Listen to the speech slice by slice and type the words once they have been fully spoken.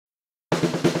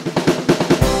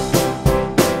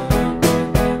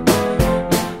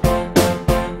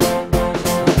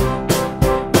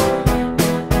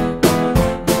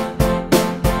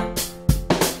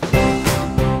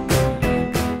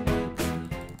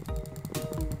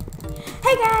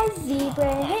Hey guys,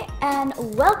 Zebra here, and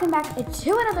welcome back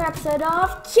to another episode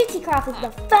of Cutesy. This is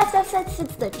the first episode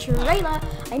since the trailer.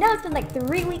 I know it's been like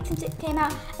 3 weeks since it came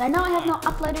out, and I know I have not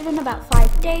uploaded in about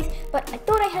 5 days, but I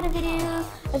thought I had a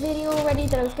video already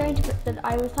that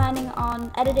I was planning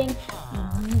on editing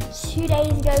 2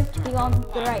 days ago to be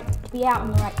out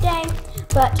on the right day,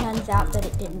 but turns out that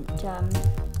it didn't.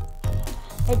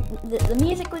 The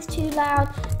music was too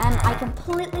loud, and I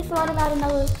completely forgot about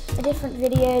a different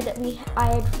video that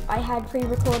I had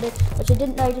pre-recorded, which I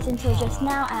didn't notice until just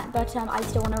now. But I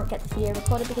still want to get this video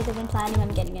recorded because I've been planning on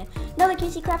getting another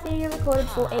Cutesy video recorded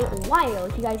for a while.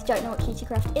 If you guys don't know what Cutesy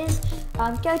is,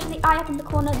 go to the eye up in the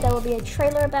corner. There will be a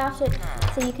trailer about it,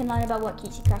 so you can learn about what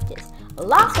Cutesy is.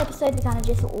 Last episode we kind of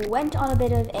just went on a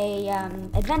bit of a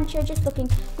adventure, just looking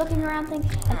around things,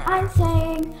 and I'm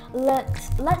saying let's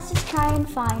just try and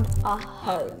find a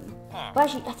home. Well,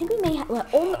 actually, I think we may have.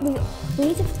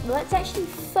 Let's actually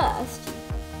first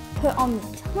put on the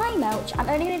timer, which I'm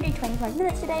only going to do 25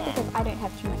 minutes today because I don't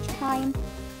have too much time.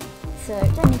 So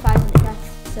it's only 5 minutes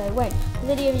left, so it won't. The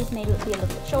video just made it be a little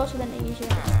bit shorter than they usually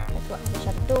are. That's what I have to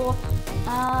shut the door.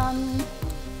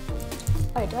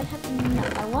 Oh, do I have? No,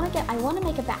 I want to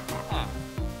make a backpack,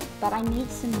 but I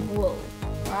need some wool,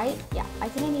 right? Yeah, I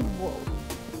think I need wool.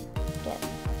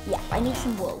 Yeah, I need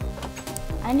some wool.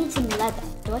 I need some leather.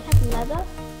 Do I have leather?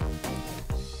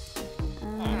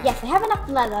 Yes, I have enough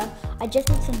leather. I just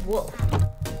need some wool.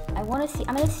 I'm gonna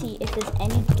see if there's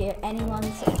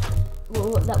anyone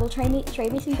that will trade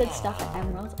me some good stuff at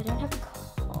emeralds. I don't have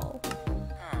coal.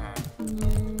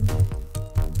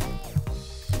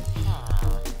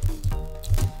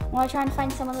 I want to try and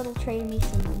find someone that'll trade me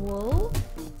some wool.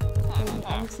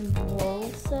 I need some wool,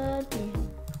 sir.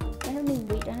 I don't have any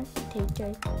wheat, I don't have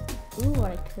potatoes. Ooh,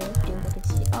 what I could do, I could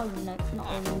see. Oh no, it's not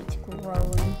all wheat's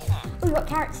growing. Oh, we got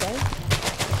carrots though.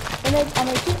 I'm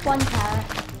gonna keep one carrot.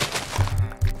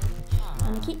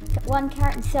 I'm gonna keep one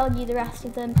carrot and sell you the rest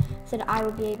of them so that I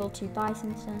will be able to buy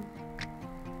some stuff.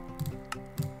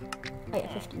 Oh yeah,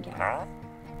 15 carrots.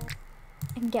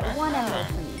 I can get 1 emerald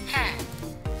from you.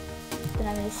 Then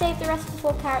I'm going to save the rest of the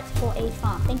 4 carrots for a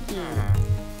farm. Thank you.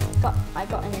 I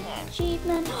got an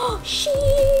achievement. Oh,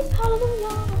 sheep!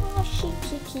 Hallelujah! Sheep,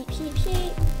 sheep, sheep, sheep,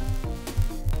 sheep.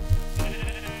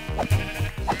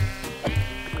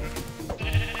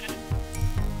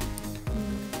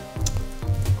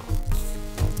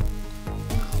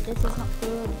 This is not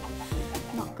good.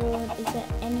 Not good. Is there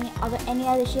any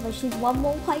other sheep? I just need 1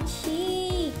 more white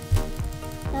sheep.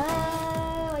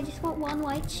 Oh, I just want 1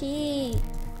 white sheep.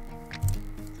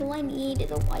 All I need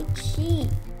is a white sheep.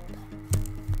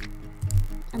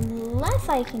 Unless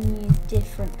I can use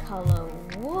different color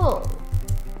wool.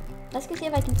 Let's go see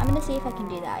if I can. I'm gonna see if I can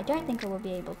do that. I don't think I will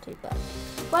be able to, but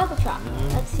we'll try.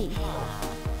 Let's see. I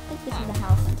think this is the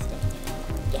house I'm staying in.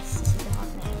 Yes, this is the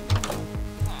house I'm staying in.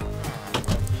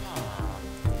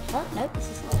 Oh no, this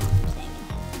is not the house I'm staying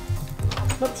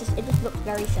in. It just looks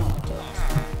very similar to it.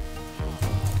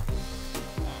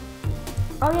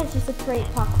 Oh yeah, it's just a great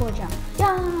parkour jump.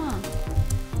 Yeah!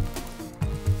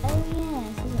 Oh yeah,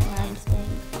 this isn't where I'm staying.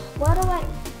 Where do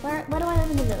I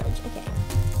live in the village? Okay,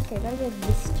 gotta go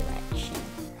this direction.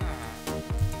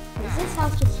 Is this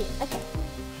house just here? Okay.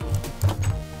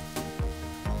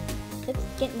 Let's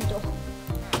get in the door.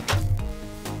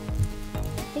 I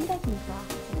think I can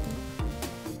craft something.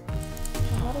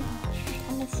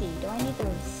 I'm gonna see, do I need the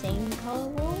same color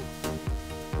wool?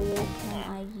 Or can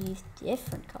I use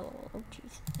different color wool? Oh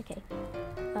jeez. Okay.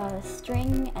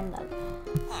 String and leather.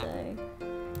 So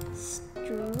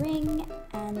string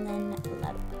and then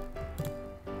leather.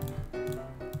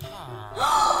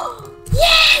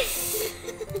 Yes!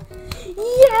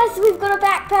 Yes, we've got a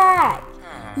backpack.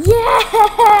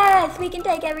 Yes, we can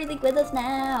take everything with us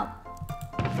now.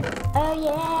 Oh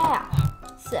yeah.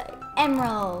 So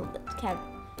emerald,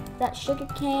 that sugar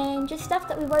cane, just stuff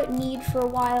that we won't need for a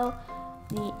while.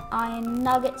 The iron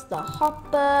nuggets, the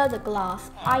hopper, the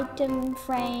glass item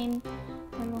frame.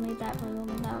 We will need that, probably will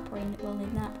need that, probably will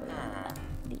need that, probably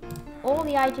will need that. All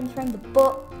the items frame, the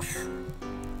books.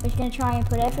 We're just going to try and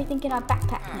put everything in our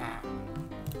backpack now.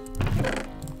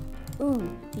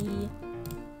 Ooh, the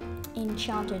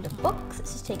enchanted books.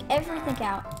 Let's just take everything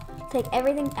out. Take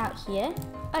everything out here.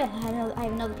 Oh yeah, I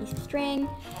have another piece of string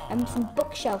and some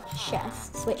bookshelf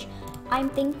chests, which I'm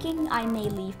thinking I may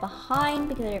leave behind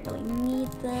because I don't really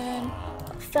need them.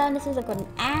 Got furnaces, I've got an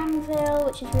anvil,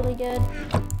 which is really good.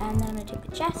 And then I'm going to take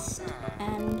the chest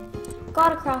and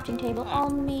got a crafting table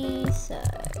on me, so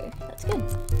that's good.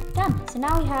 Done. So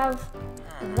now we have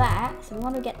that, so we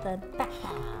want to get the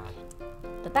backpack.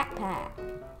 The backpack.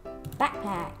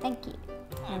 Backpack, thank you.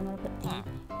 And I'm going to put the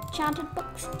enchanted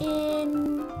books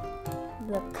in,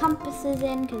 the compasses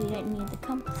in, because we don't need the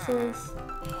compasses.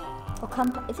 Or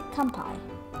is it compi?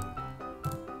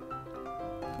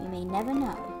 You may never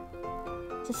know.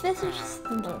 Suspicious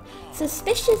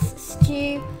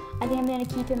stew. I think I'm going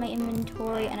to keep in my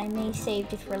inventory, and I may save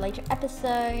just for a later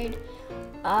episode.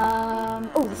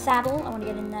 Oh, the saddle. I want to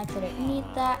get in there because I don't need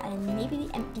that. And maybe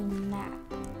the empty map.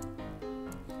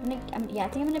 Yeah, I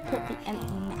think I'm going to put the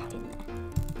empty map in there.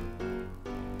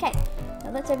 Okay,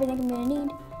 now that's everything I'm going to need.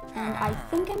 And I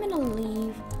think I'm going to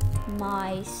leave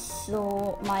my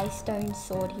stone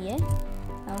sword here.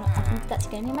 I think that's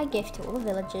going to be my gift to all the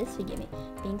villagers for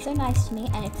being so nice to me.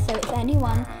 And if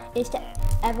anyone is to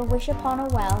ever wish upon a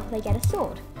well, they get a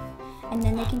sword. And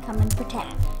then they can come and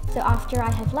protect. So after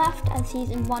I have left and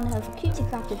season 1 of Cutesy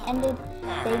Craft has ended,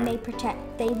 they may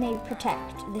protect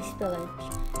this village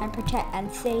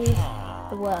and save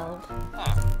the world.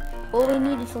 All we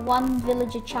need is for one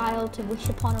villager child to wish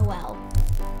upon a well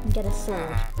and get a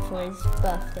sword for his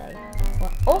birthday,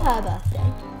 or her birthday.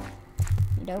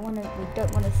 We don't want to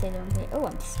say the wrong thing. Oh,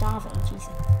 I'm starving,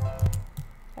 Jesus.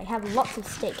 I have lots of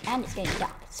steak and it's getting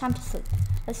dark. It's time to sleep.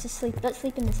 Let's just sleep. Let's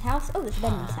sleep in this house. Oh, there's a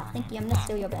bed in this house. Thank you. I'm gonna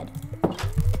steal your bed.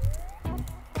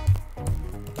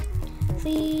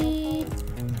 Sleep.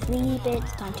 Sleep.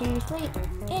 It's time to sleep.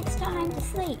 It's time to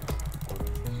sleep.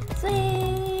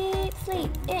 Sleep.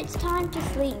 Sleep. It's time to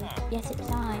sleep. Yes, it's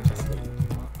time to sleep.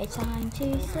 It's time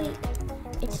to sleep.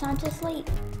 It's time to sleep.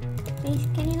 Please,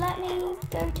 can you let me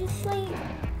go to sleep?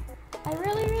 I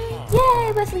really...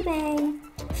 Yay, we're sleeping!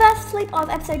 First sleep of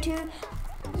episode 2.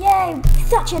 Yay,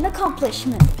 such an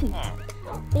accomplishment.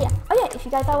 But yeah, oh yeah, if you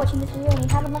guys are watching this video and you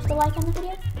haven't left a like on the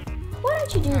video, why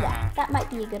don't you do that? That might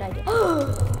be a good idea.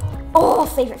 Oh,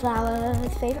 favorite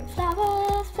flowers, favorite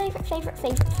flowers, favorite flowers.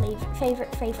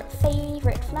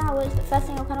 The first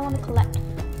thing I kind of want to collect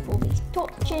all these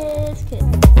torches,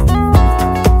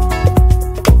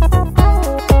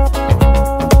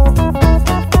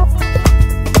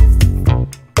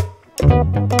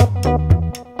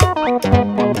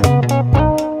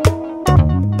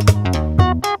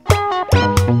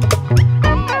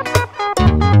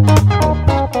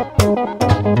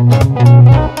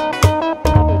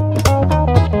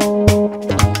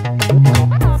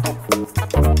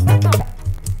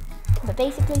 but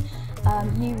basically,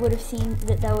 you would have seen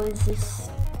that there was this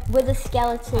wither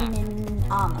skeleton in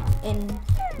armor, in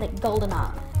like golden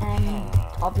armor, and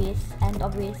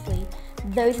obviously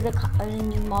those are the only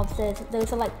new mobs.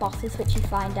 Those are like bosses which you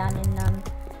find down in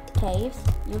caves.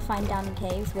 You'll find down in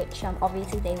caves, which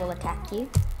obviously they will attack you.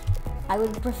 I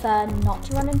would prefer not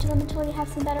to run into them until you have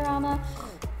some better armor,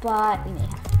 but we may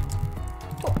have to.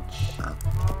 Torch.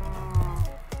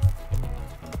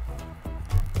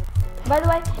 By the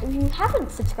way, if you haven't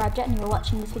subscribed yet and you're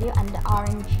watching this video and are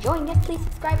enjoying it, please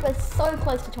subscribe. We're so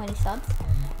close to 20 subs.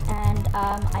 And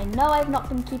I know I've not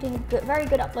been keeping a very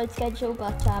good upload schedule,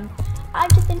 but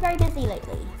I've just been very busy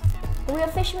lately. We're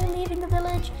officially leaving the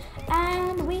village,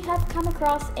 and we have come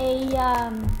across a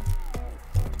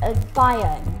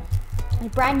biome, a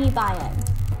brand new biome.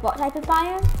 What type of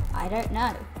biome? I don't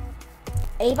know.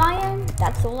 A biome?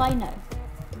 That's all I know.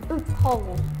 Ooh,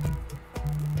 coal.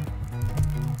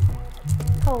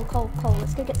 Coal.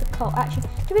 Let's go get the coal. Actually,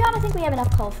 to be honest, I think we have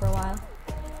enough coal for a while.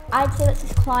 I'd say let's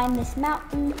just climb this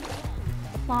mountain.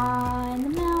 Climb the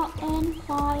mountain,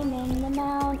 climbing the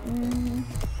mountain.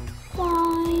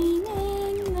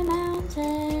 Climbing the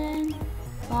mountain.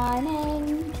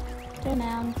 Climbing the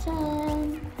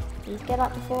mountain. Please get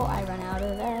up before I run out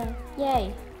of air.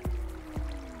 Yay.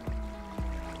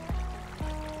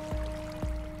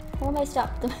 Almost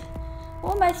up.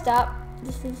 Almost up.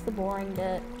 This is the boring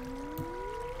bit.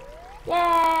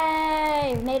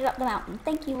 Yay! We made it up the mountain.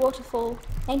 Thank you, waterfall.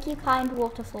 Thank you, kind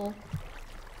waterfall.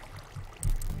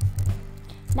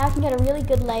 Now I can get a really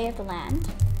good lay of the land.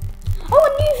 Oh, a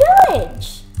new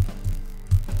village!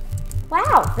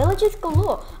 Wow, villages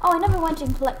galore. Oh, I never went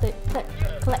and collected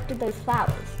those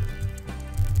flowers.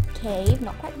 Cave,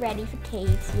 not quite ready for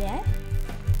caves yet.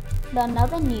 But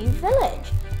another new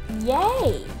village.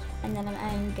 Yay! And then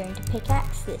I'm going to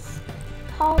pickaxe this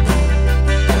coal.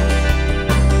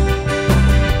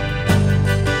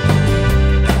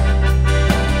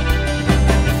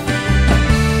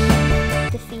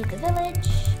 Feed the village,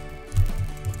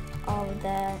 all of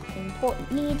their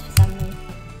important needs for some reason.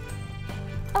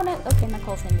 Oh no, okay, my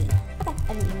coal's gonna be. Okay,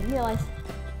 I didn't even realize.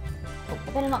 Oh, I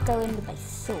better not go in with my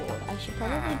sword. I should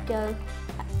probably go.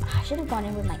 I should have gone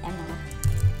in with my emerald.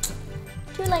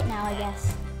 Too late now, I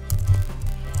guess.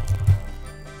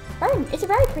 It's a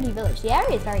very pretty village. The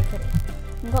area is very pretty.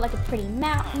 We've got like a pretty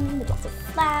mountain with lots of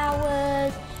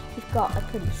flowers. We've got a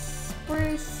pretty spring.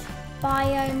 spruce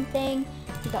biome thing.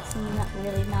 We got some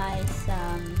really nice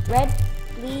red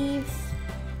leaves.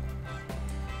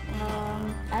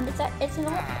 And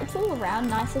it's all around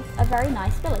nice, a very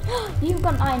nice village. You've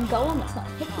got an iron golem. Let's not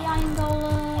hit the iron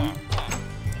golem.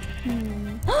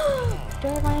 Do I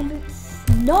have iron boots?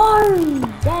 No!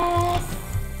 Yes!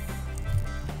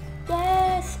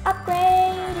 Yes!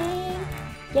 Upgrading!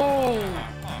 Yay!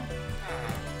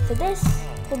 So this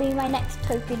will be my next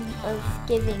token of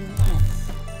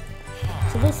givingness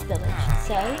to this village.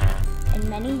 So, in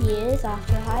many years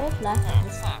after I have left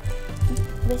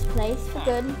this place for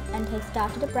good and have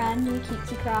started a brand new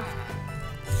Cutesy Craft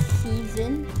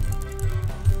season,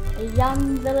 a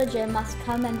young villager must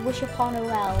come and wish upon a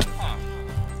well,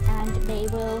 and they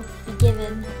will be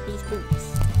given these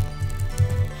boots.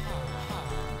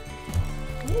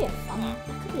 Could be a fun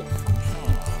thing.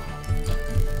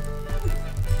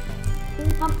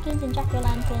 Pumpkins and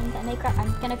jack-o'-lanterns.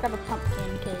 I'm gonna grab a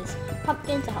pumpkin because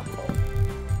pumpkins are helpful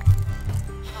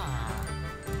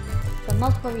for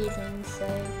multiple reasons. So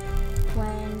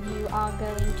when you are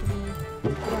going to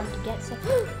get some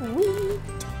wheat,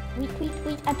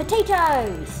 and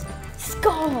potatoes.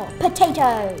 Score!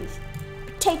 Potatoes!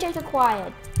 Potatoes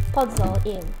acquired. Podzol,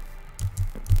 ew.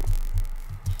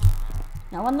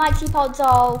 No one likes you,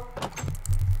 Podzol.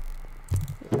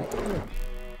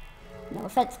 No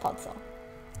offense, Podzol.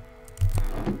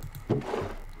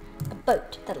 A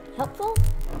boat, that'll be helpful.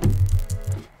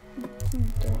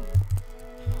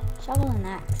 Shovel and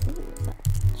axe. Ooh,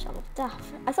 shovel.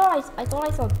 I thought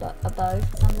I saw a bow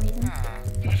for some reason.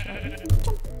 Not sure.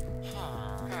 Jump.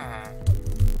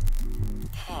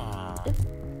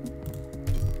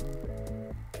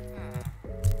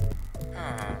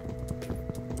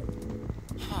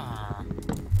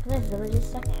 There's villagers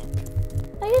stuck.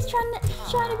 I'm just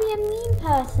trying to be a mean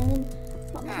person.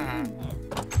 Not mean.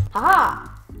 Haha!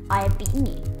 I have beaten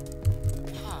you.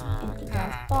 Empty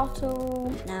glass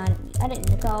bottle. No, I don't need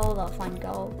the gold. I'll find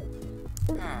gold.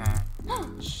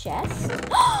 Chest.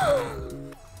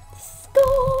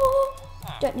 Score!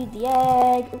 Don't need the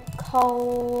egg. Ooh,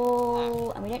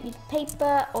 coal. And we don't need the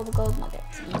paper or the gold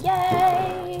nuggets.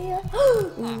 Yay!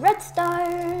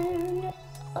 Redstone.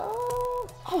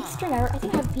 Oh, string. I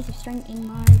think I have a piece of string in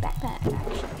my backpack,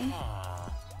 actually.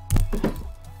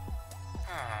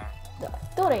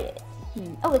 Thought I did.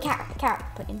 Oh, the carrot.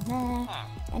 Put in there.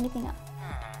 Anything else?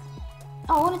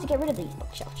 Oh, I wanted to get rid of these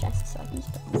bookshelf chests, so I can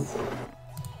just put this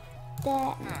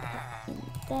there, and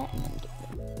there, and then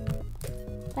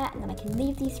get that, and then I can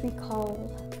leave these 3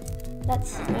 coal.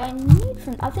 That's what I need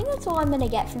from. I think that's all I'm gonna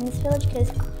get from this village,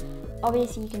 because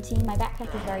obviously you can see my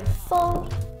backpack is very full.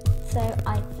 So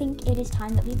I think it is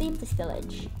time that we leave this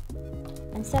village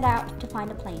and set out to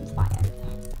find a plains biome,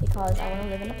 because I want to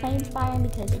live in a plains biome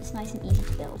because it's nice and easy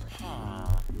to build.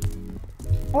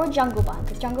 Or a jungle biome,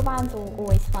 because jungle biomes are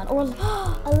always fun. Or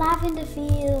a lavender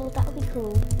field, that would be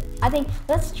cool. I think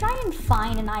let's try and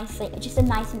find a nice, just a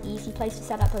nice and easy place to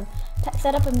set up a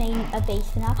base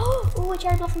for now. Oh, a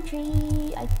cherry blossom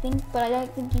tree, I think, but I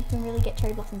don't think you can really get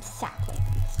cherry blossom saplings.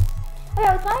 Okay,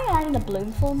 I was planning on adding a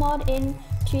bloomful mod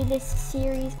into this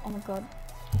series. Oh my god.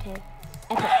 Okay.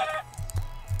 Epic.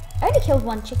 I only killed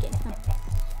 1 chicken.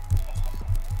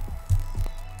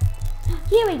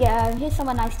 Here we go. Here's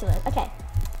somewhere nice to live. Okay.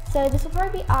 So this will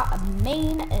probably be our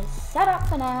main setup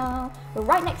for now. We're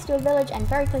right next to a village and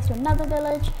very close to another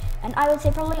village. And I would say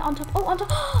probably on top of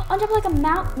like a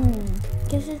mountain.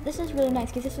 Because this is really nice.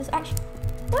 Because this was actually,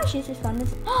 this is fun.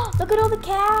 Look at all the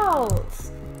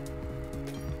cows.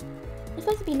 It's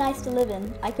supposed to be nice to live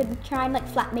in. I could try and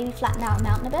like maybe flatten out a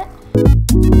mountain a bit.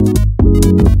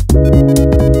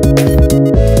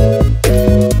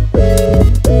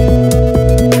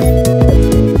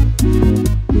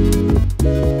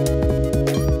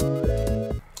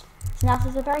 So now this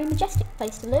is a very majestic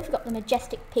place to live. We've got the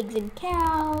majestic pigs and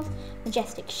cows,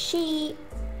 majestic sheep.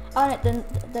 Oh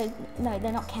no,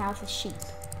 they're not cows, they're sheep.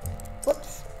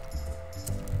 Whoops.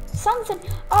 Sunset.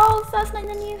 Oh, first night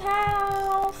in the new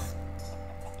house.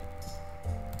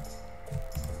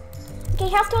 Okay,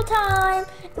 house tour time.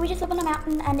 We just live on a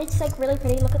mountain and it's like really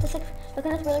pretty. Look at this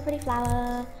really pretty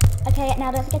flower. Okay, now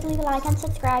don't forget to leave a like and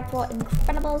subscribe for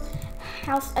incredible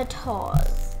house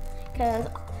tours. Cause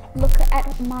look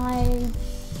at my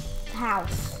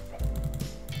house.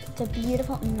 It's a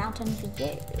beautiful mountain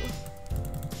view.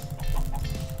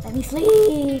 Let me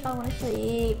sleep. I wanna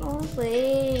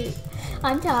sleep.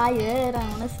 I'm tired. I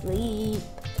wanna sleep.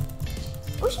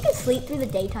 I wish you could sleep through the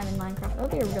daytime in Minecraft. That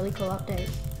would be a really cool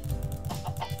update.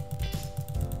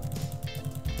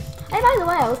 And by the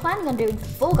way, I was planning on doing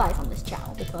Fall Guys on this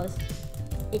channel because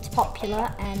it's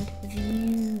popular and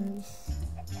views.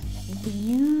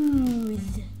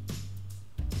 use.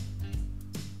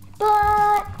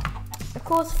 But of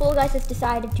course, Fall Guys has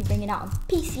decided to bring it out on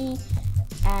PC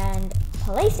and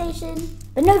PlayStation,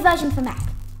 but no version for Mac.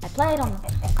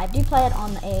 I do play it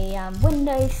on a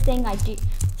Windows thing. I do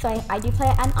play it,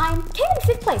 and I came in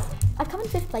 5th place. I've come in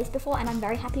 5th place before, and I'm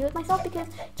very happy with myself because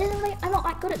generally I'm not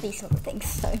that good at these sort of things,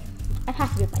 so I'm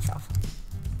happy with myself.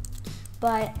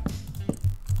 But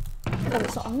because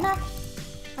it's not on Mac,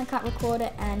 I can't record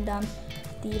it, and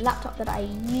the laptop that I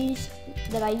used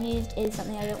is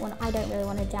something I don't really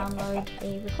want to download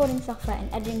a recording software and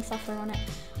editing software on it.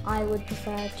 I would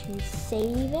prefer to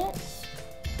save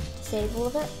all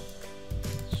of it.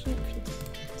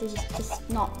 To just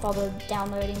not bother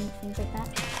downloading things like that.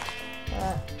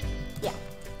 Yeah.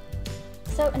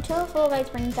 So until Fall Guys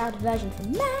brings out a version for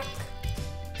Mac,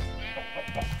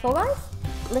 Fall Guys,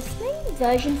 listening,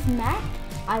 version for Mac,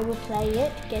 I will play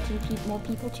it, getting more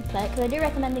people to play it, because I do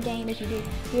recommend the game. If you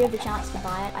have the chance to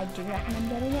buy it, I do recommend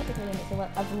getting it, because I think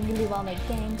it's a really well-made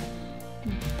game,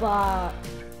 but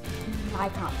I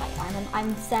can't play it, and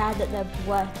I'm sad that they're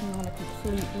working on a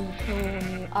completely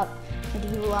cool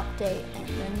medieval update, and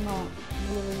they're not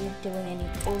really doing any,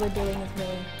 all they're doing is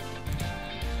really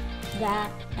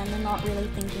that, and they're not really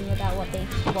thinking about what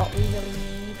we really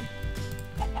need,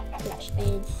 which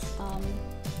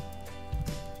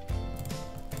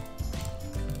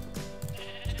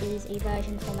is a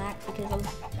version for Mac,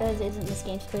 because isn't this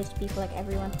game supposed to be for like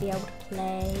everyone to be able to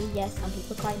play? Yes, some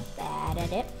people are quite bad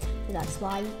at it, so that's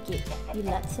why you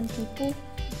let some people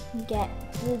get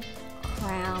the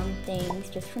crown things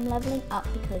just from leveling up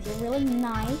because you're really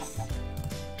nice,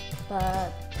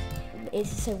 but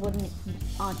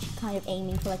aren't you kind of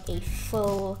aiming for like a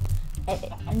full,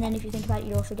 and then if you think about it,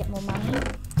 you also get more money.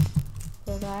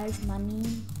 So guys,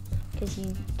 money,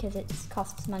 because it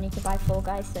costs money to buy Fall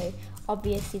Guys, so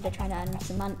obviously they're trying to earn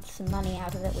some money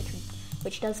out of it,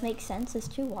 which does make sense as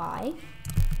to why.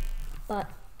 But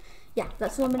yeah,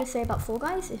 that's all I'm going to say about Fall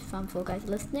Guys. If Fall Guys are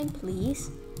listening, please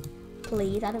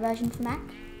add a version for Mac.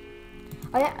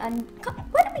 Oh yeah, and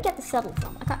where did we get the saddle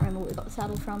from? I can't remember where we got the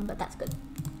saddle from, but that's good.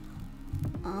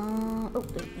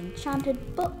 The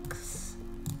enchanted books,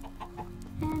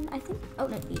 and I think,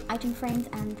 the item frames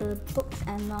and the books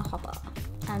and the hopper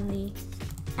and the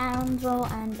anvil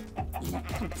and the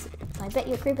compasses. I bet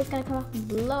your creeper's gonna come up and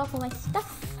blow up all my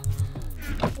stuff.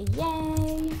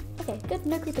 Yay! Okay, good.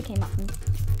 No creeper came up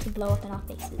to blow up in our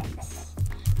faces.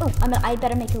 Oh, I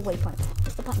better make a waypoint.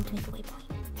 What's the button to make a waypoint?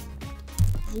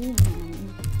 Zoom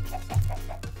in.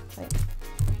 Wait.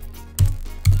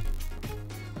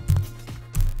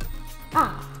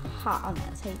 Oh no,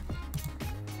 that's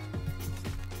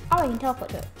how I can teleport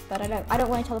to it, but I don't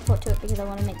want to teleport to it because I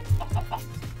want to make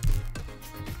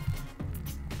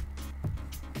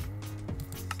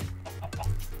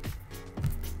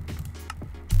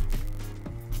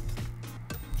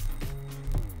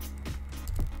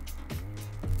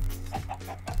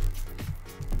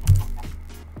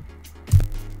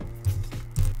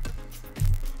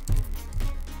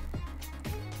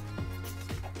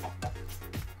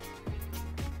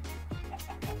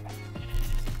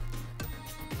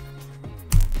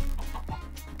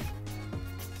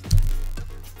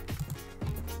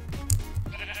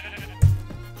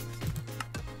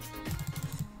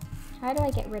How do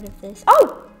I get rid of this?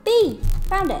 Oh! B!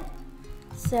 Found it!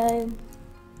 So,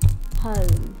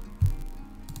 home.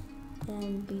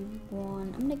 Then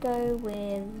B1. I'm gonna go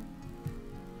with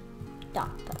dark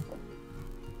purple.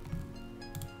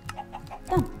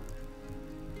 Done.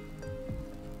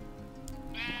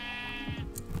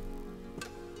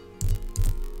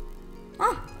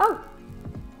 Oh!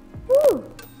 Woo!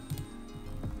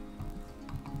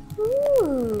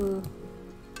 Ooh!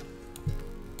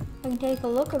 I can take a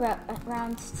look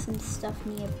around some stuff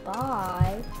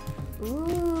nearby.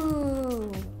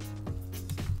 Ooh!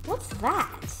 What's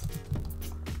that?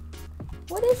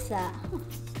 What is that? Huh.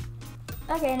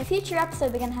 Okay, in a future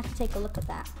episode, we're gonna have to take a look at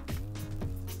that.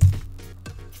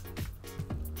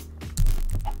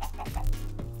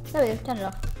 There we go, turn it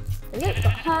off. There we go, we've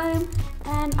got home.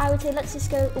 And I would say let's just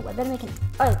go, I better make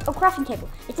crafting table.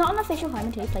 It's not an official home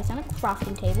until you place down a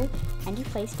crafting table, and you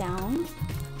place down,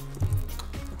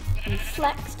 you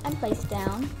flexed and placed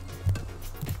down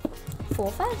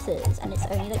 4 furnaces, and it's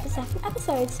only like the 2nd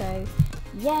episode, so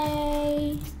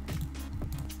yay!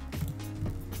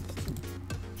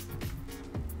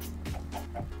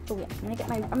 Oh yeah,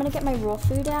 I'm gonna get my raw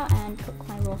food out and cook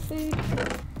my raw food.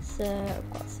 So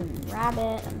I've got some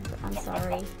rabbit, I'm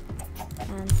sorry,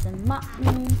 and some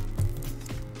mutton.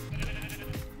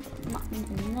 Mutton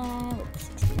in there with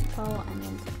 16 coal, and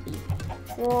then put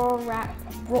the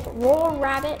raw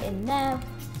rabbit in there.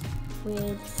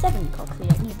 with 7 cogs, we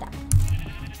don't need that.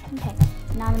 Okay,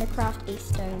 now I'm going to craft a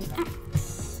stone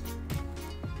axe.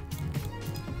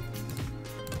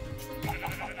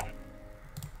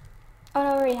 Oh,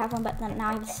 I already have one, but then now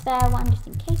I have a spare one just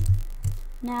in case.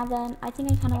 Now then, I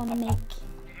think I kind of want to make...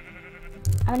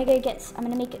 I'm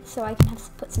gonna make it so I can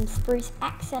put some spruce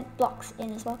accent blocks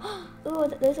in as well. Ooh,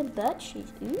 those are birch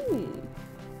trees. Ooh.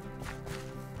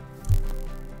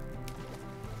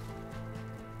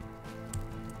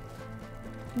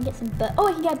 I can get some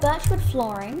I can get birchwood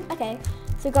flooring. Okay,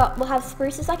 so we'll have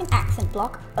spruce as like an accent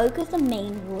block, oak as the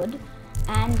main wood,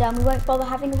 and we won't bother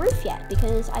having a roof yet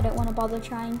because I don't want to bother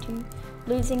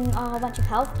losing a whole bunch of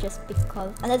health just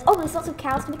because. And there's lots of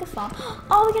cows to make a farm.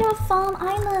 Oh, we can have a farm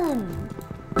island.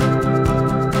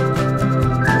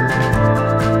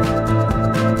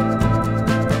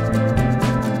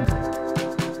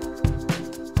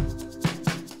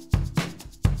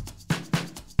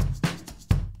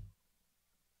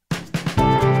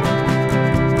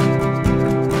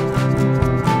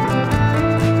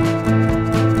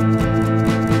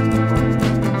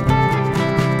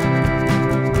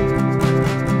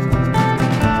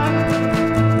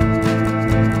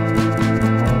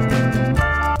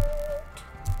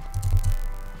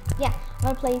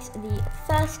 Place the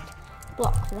first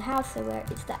block for the house. So where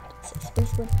is that? So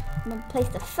spruce wood. I'm gonna place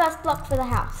the first block for the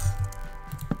house.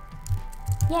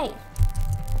 Yay!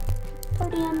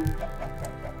 Podium.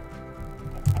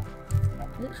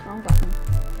 Oops, wrong button.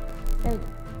 There we go.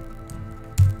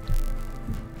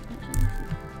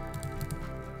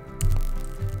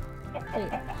 There we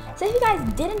go. So if you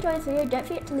guys did enjoy this video, don't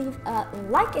forget to leave a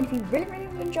like, and if you really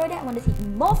enjoyed it and want to see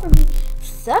more from me,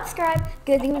 subscribe,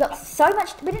 because we got so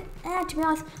much. We didn't, to be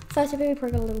honest, first episode we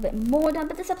probably got a little bit more done,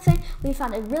 but this episode we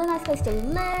found a really nice place to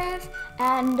live.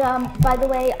 And by the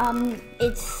way,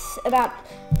 it's about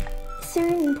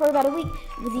soon, probably about a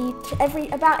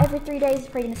week. About every 3 days, it's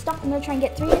probably gonna stop. I'm gonna try and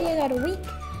get 3 videos out a week.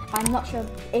 I'm not sure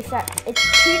if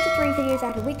it's 2 to 3 videos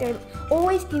out a week. There'll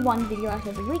always be 1 video out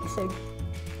every week, so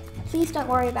please don't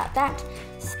worry about that.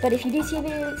 But if you do see a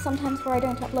video sometimes where I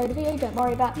don't upload a video, don't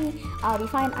worry about me. I'll be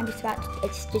fine.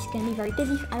 It's just going to be very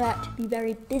busy. I'm about to be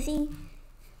very busy.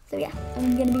 So yeah,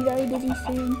 I'm going to be very busy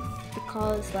soon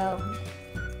because, well,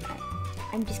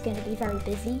 I'm just going to be very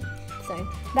busy. So,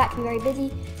 about to be very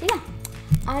busy. So yeah,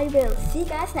 I will see you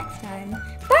guys next time.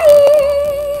 Bye!